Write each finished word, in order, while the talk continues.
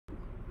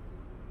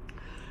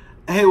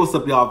Hey, what's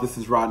up, y'all? This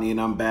is Rodney, and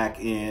I'm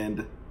back,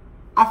 and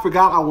I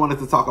forgot I wanted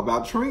to talk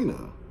about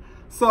Trina.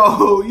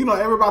 So,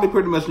 everybody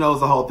pretty much knows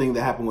the whole thing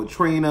that happened with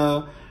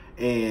Trina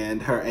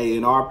and her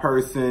A&R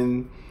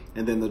person,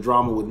 and then the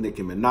drama with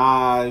Nicki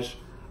Minaj.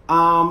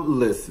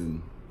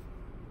 Listen,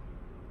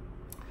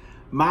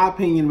 my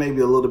opinion may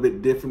be a little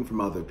bit different from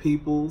other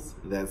people's.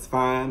 That's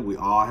fine. We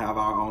all have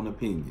our own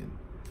opinion.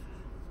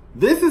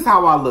 This is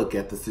how I look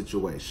at the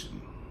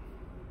situation.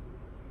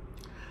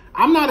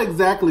 I'm not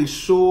exactly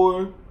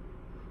sure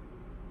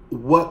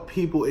what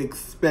people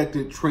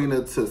expected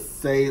Trina to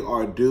say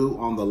or do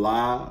on the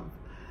live.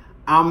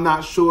 I'm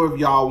not sure if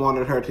y'all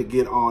wanted her to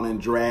get on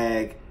and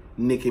drag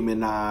Nicki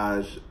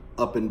Minaj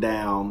up and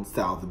down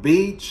South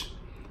Beach.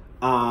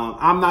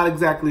 I'm not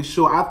exactly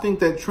sure. I think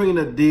that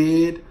Trina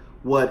did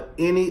what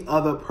any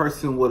other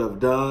person would have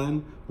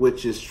done,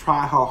 which is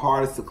try her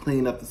hardest to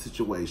clean up the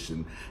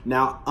situation.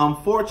 Now,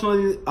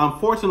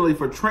 unfortunately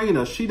for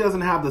Trina, she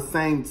doesn't have the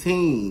same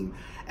team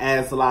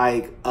as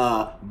like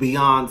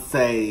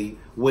Beyonce,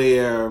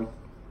 where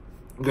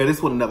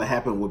this would have never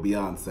happened with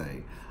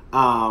Beyonce.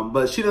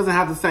 But she doesn't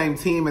have the same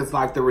team as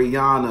like the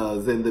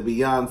Rihannas and the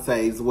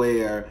Beyoncés,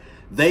 where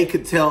they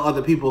could tell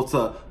other people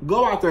to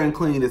go out there and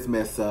clean this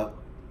mess up.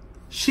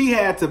 She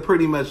had to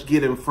pretty much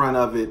get in front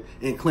of it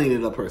and clean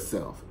it up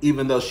herself,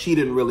 even though she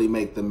didn't really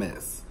make the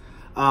mess.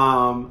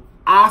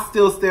 I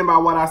still stand by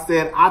what I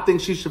said. I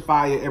think she should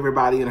fire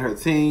everybody in her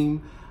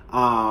team.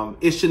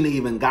 It shouldn't have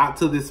even got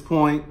to this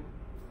point.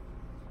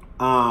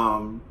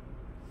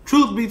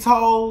 Truth be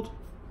told,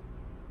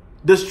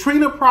 does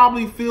Trina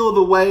probably feel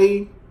the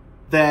way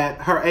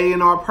that her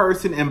A&R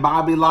person and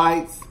Bobby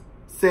Lights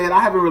said? I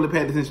haven't really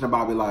paid attention to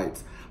Bobby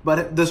Lights.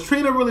 But does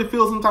Trina really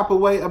feel some type of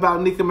way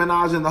about Nicki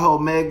Minaj and the whole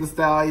Meg Thee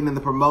Stallion and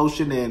the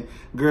promotion and,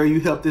 girl, you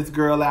helped this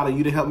girl out or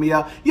you didn't help me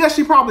out? Yeah,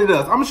 she probably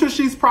does. I'm sure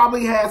she's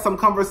probably had some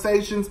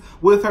conversations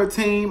with her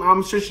team.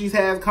 I'm sure she's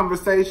had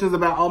conversations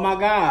about, oh my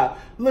God,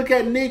 look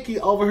at Nicki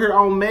over here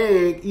on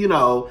Meg.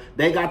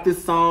 They got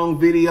this song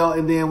video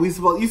and then you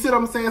see what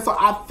I'm saying? So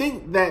I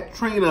think that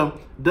Trina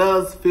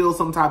does feel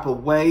some type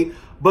of way.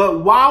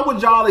 But why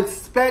would y'all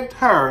expect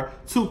her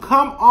to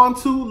come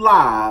onto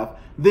live,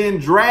 then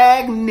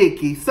drag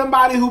Nicki,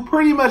 somebody who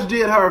pretty much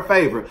did her a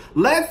favor?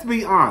 Let's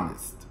be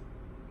honest.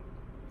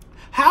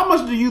 How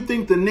much do you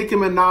think the Nicki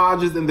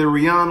Minaj's and the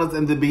Rihanna's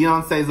and the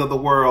Beyoncé's of the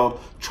world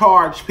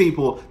charge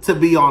people to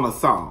be on a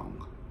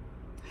song?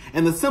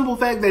 And the simple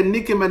fact that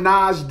Nicki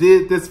Minaj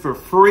did this for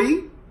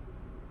free,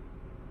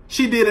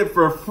 she did it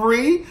for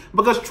free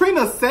because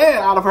Trina said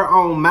out of her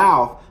own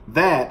mouth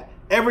that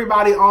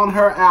everybody on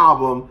her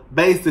album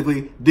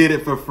basically did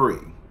it for free.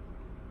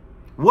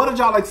 What did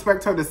y'all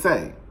expect her to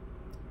say?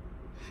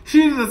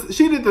 She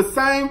did the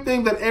same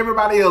thing that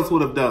everybody else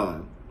would have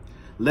done.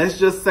 Let's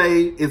just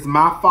say it's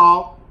my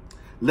fault.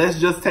 Let's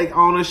just take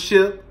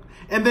ownership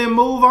and then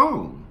move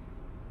on.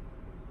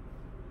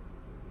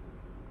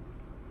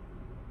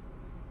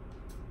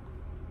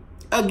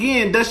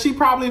 Again, does she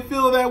probably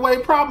feel that way?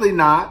 Probably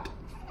not.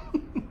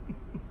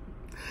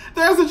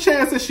 There's a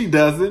chance that she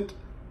doesn't.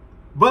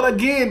 But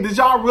again, did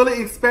y'all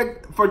really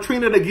expect for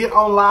Trina to get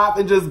on live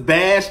and just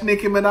bash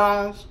Nicki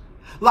Minaj?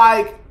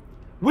 Like,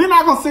 we're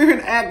not going to sit here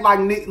and act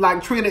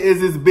like Trina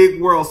is this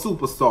big world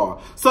superstar.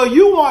 So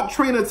you want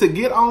Trina to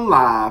get on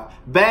live,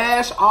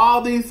 bash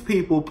all these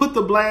people, put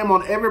the blame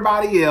on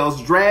everybody else,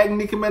 drag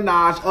Nicki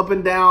Minaj up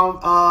and down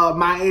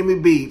Miami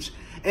Beach.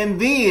 And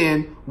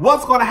then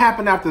what's going to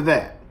happen after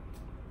that?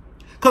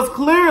 Because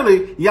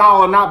clearly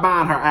y'all are not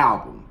buying her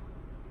album.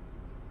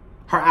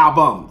 Her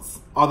albums,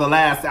 or the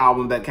last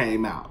album that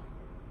came out.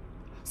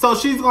 So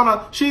she's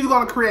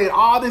gonna create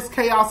all this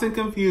chaos and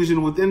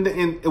confusion within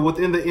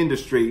the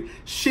industry,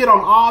 shit on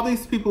all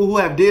these people who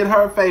have did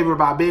her a favor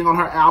by being on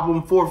her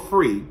album for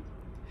free.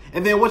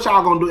 And then what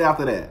y'all gonna do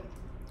after that?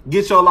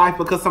 Get your life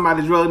because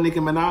somebody drugged Nicki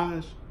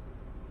Minaj?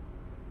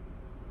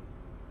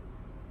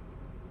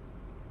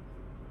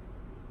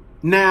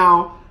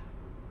 Now,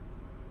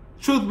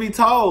 truth be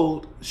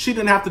told, she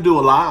didn't have to do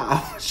a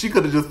live. She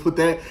could have just put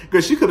that,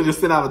 because she could have just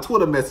sent out a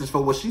Twitter message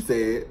for what she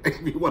said,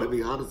 if you want to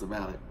be honest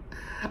about it.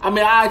 I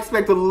mean, I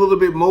expected a little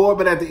bit more,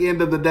 but at the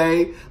end of the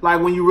day, like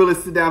when you really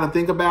sit down and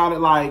think about it,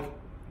 like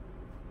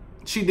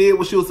she did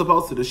what she was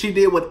supposed to do. She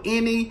did what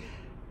any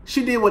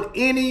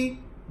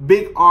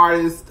big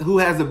artist who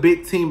has a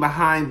big team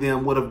behind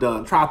them would have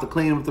done. Tried to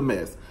clean up the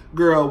mess.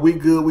 Girl, we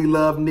good. We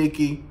love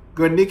Nicki.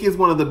 Girl, Nicki is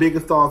one of the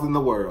biggest stars in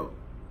the world.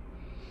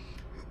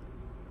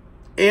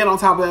 And on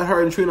top of that,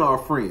 her and Trina are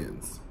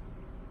friends.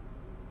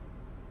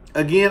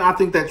 Again, I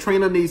think that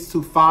Trina needs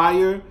to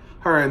fire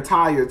her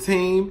entire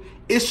team.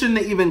 It shouldn't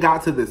have even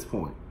got to this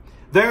point.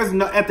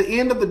 At the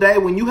end of the day,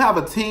 when you have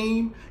a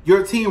team,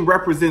 your team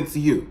represents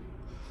you.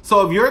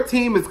 So if your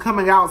team is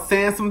coming out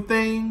saying some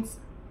things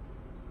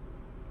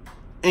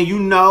and you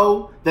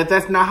know that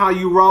that's not how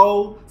you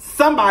roll,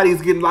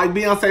 somebody's getting, like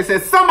Beyonce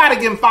said, somebody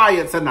getting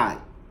fired tonight.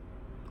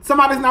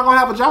 Somebody's not going to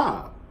have a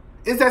job.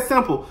 It's that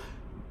simple.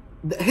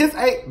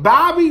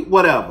 Bobby,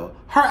 whatever.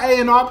 Her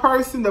A&R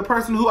person, the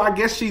person who I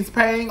guess she's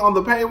paying on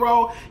the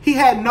payroll, he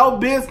had no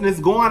business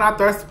going out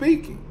there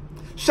speaking.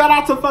 Shout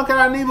out to fucking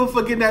Arneva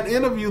for getting that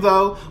interview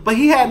though, but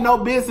he had no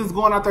business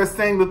going out there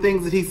saying the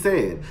things that he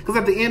said. Because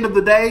at the end of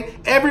the day,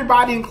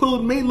 everybody,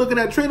 including me, looking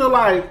at Trina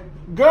like,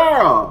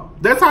 girl,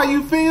 that's how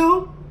you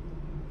feel?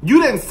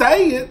 You didn't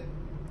say it,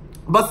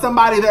 but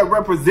somebody that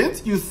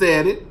represents you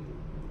said it.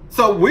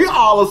 So we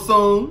all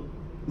assume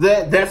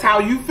that that's how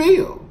you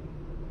feel.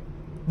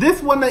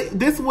 This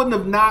wouldn't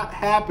have not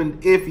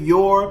happened if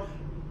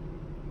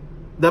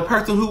the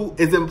person who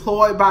is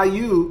employed by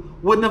you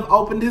wouldn't have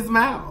opened his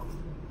mouth.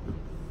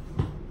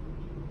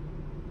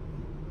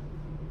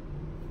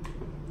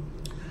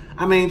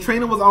 I mean,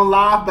 Trina was on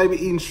live, baby,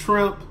 eating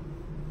shrimp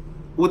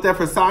with that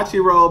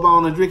Versace robe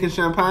on and drinking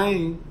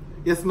champagne.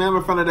 Yes, ma'am,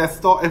 in front of that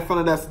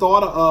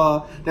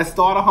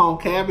starter home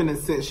cabinet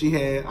set she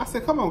had. I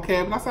said, come on,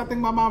 cabinet. I said, I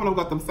think my mom and them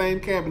got them same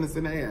cabinets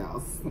in the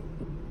house.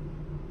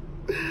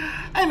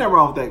 Ain't nothing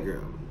wrong with that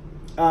girl.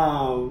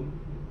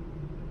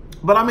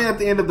 But I mean, at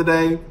the end of the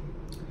day,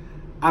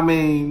 I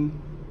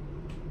mean,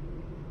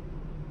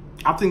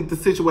 I think the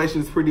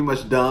situation is pretty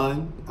much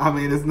done. I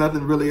mean, there's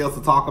nothing really else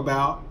to talk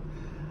about.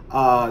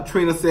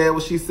 Trina said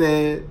what she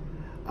said.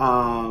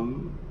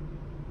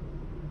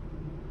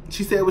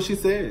 She said what she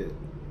said.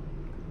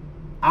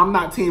 I'm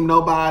not team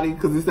nobody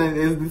because this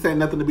ain't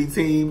nothing to be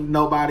team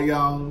nobody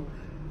on.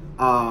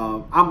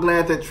 I'm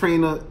glad that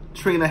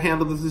Trina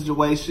handled the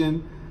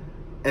situation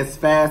as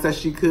fast as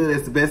she could,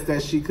 as best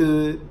as she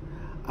could.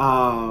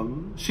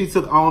 She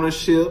took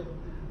ownership.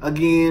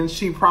 Again,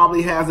 she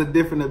probably has a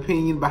different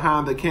opinion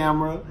behind the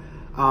camera.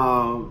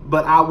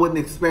 But I wouldn't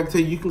expect her.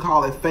 You can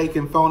call it fake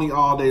and phony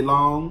all day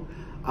long.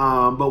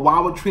 But why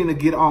would Trina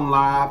get on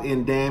live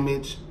and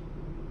damage,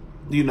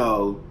 you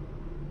know,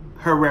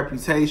 her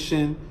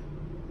reputation?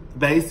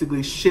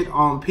 Basically shit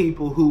on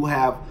people who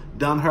have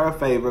done her a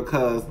favor,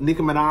 because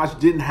Nicki Minaj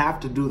didn't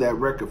have to do that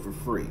record for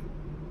free.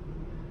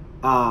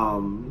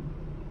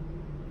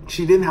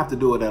 She didn't have to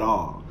do it at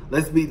all.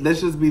 Let's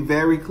just be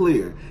very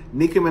clear.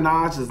 Nicki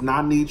Minaj does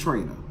not need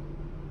Trina.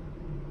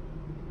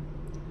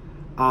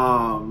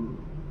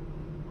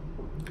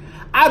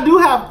 I do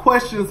have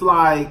questions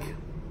like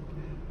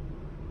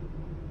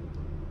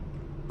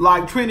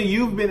Trina,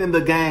 you've been in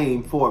the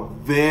game for a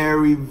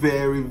very,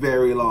 very,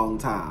 very long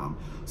time.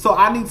 So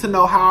I need to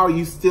know, how are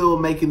you still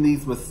making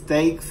these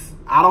mistakes?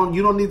 I just want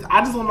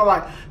to know,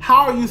 like,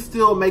 how are you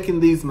still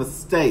making these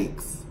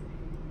mistakes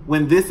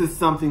when this is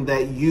something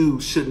that you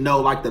should know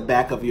like the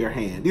back of your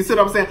hand? You see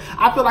what I'm saying?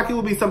 I feel like it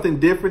would be something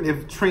different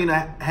if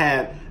Trina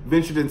had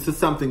ventured into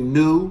something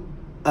new,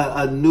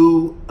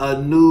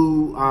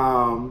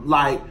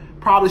 like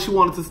probably she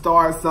wanted to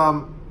start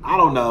some, I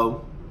don't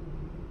know,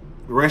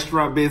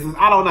 restaurant business.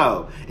 I don't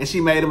know. And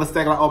she made a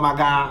mistake like, oh my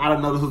God, I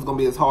didn't know this was going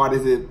to be as hard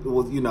as it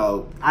was, you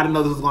know. I didn't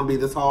know this was going to be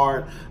this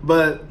hard.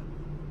 But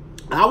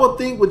I would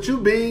think with you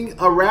being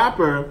a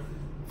rapper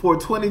for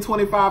 20,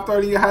 25,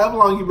 30 years, however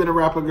long you've been a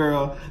rapper,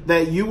 girl,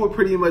 that you would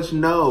pretty much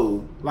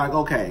know, like,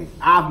 okay,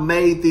 I've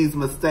made these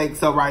mistakes.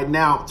 So right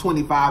now,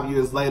 25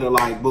 years later,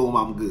 like, boom,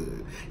 I'm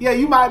good. Yeah,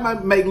 you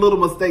might make little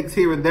mistakes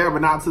here and there,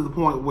 but not to the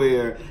point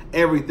where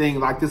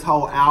everything, like this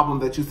whole album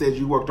that you said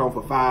you worked on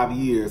for 5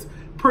 years,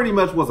 pretty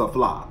much was a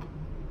flop.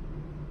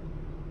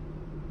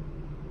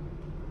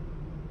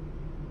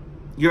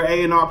 Your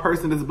A&R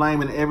person is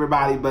blaming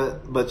everybody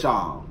but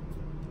y'all.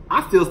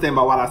 I still stand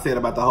by what I said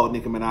about the whole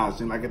Nicki Minaj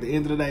thing. Like, at the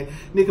end of the day,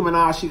 Nicki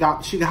Minaj,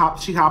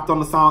 she hopped on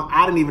the song.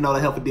 I didn't even know the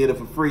hell did it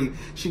for free.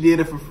 She did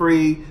it for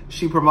free.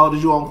 She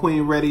promoted you on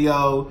Queen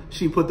Radio.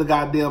 She put the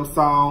goddamn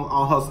song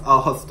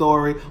on her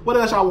story. What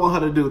else y'all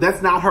want her to do?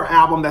 That's not her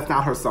album. That's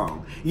not her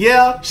song.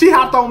 Yeah, she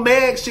hopped on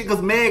Meg shit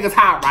because Meg is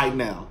hot right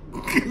now.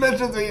 Let's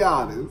just be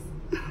honest.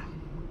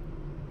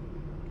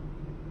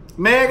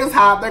 Meg is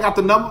hot. They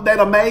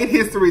done made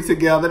history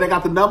together. They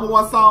got the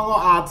 #1 song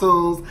on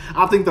iTunes.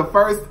 I think the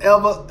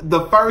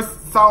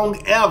first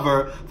song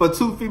ever for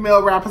 2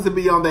 female rappers to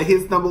be on that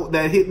hit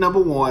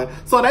 #1.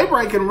 So they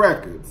breaking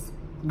records.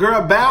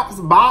 Girl, Baps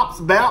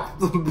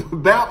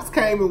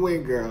came and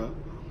went, girl.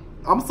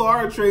 I'm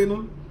sorry,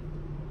 Trina.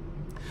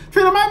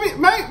 Trina,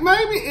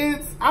 maybe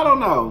it's, I don't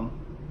know.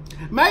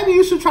 Maybe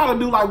you should try to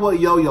do like what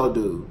Yo-Yo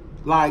do.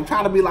 Like,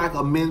 try to be like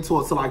a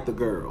mentor to like the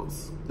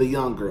girls. The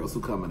young girls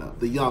who coming up,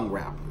 the young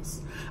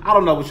rappers. I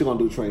don't know what you're gonna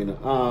do, Trina.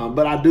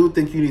 But I do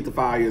think you need to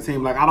fire your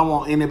team. Like, I don't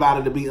want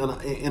anybody to be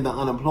in the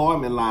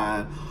unemployment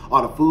line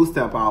or the food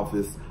stamp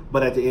office.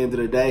 But at the end of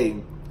the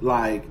day,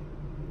 like,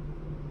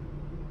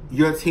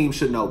 your team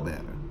should know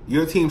better.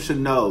 Your team should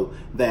know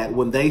that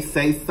when they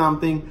say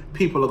something,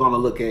 people are gonna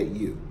look at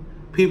you.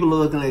 People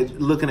are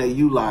looking at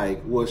you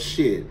like, well,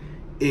 shit.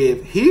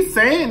 If he's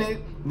saying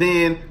it,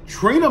 then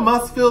Trina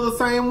must feel the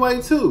same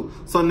way too.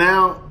 So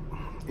now.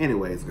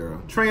 Anyways,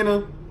 girl,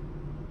 Trina,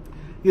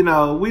 you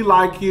know, we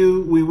like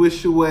you. We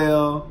wish you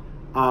well.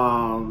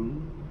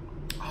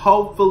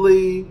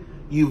 Hopefully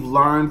you've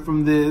learned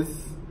from this.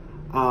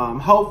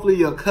 Hopefully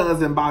your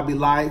cousin Bobby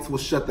Lights will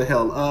shut the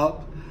hell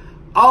up.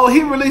 Oh,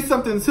 he released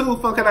something too.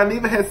 Fucking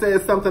Arneva had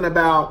said something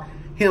about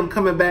him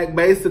coming back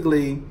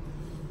basically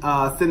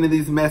sending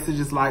these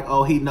messages like,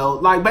 oh, he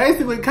knows. Like,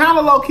 basically, kind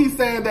of low-key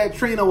saying that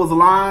Trina was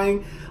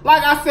lying.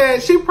 Like I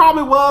said, she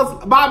probably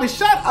was. Bobby,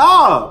 shut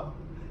up.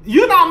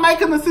 You're not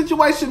making the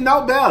situation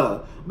no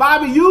better.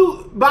 Bobby,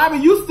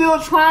 you still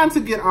trying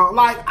to get on.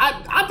 Like,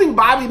 I think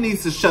Bobby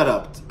needs to shut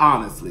up,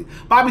 honestly.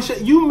 Bobby,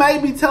 you may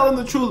be telling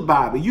the truth,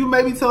 Bobby. You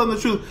may be telling the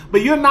truth,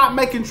 but you're not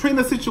making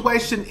Trina's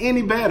situation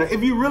any better.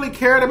 If you really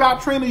cared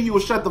about Trina, you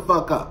would shut the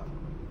fuck up.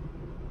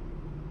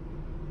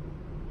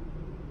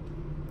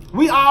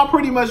 We all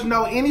pretty much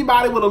know,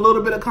 anybody with a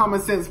little bit of common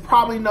sense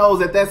probably knows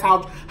that that's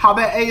how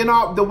that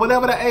A&R,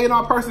 whatever the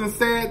A&R person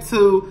said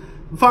to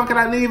Funkin'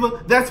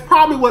 Dineva, that's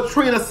probably what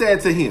Trina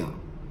said to him.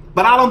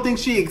 But I don't think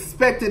she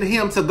expected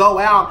him to go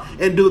out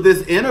and do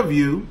this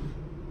interview.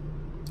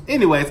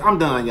 Anyways, I'm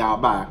done, y'all.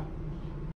 Bye.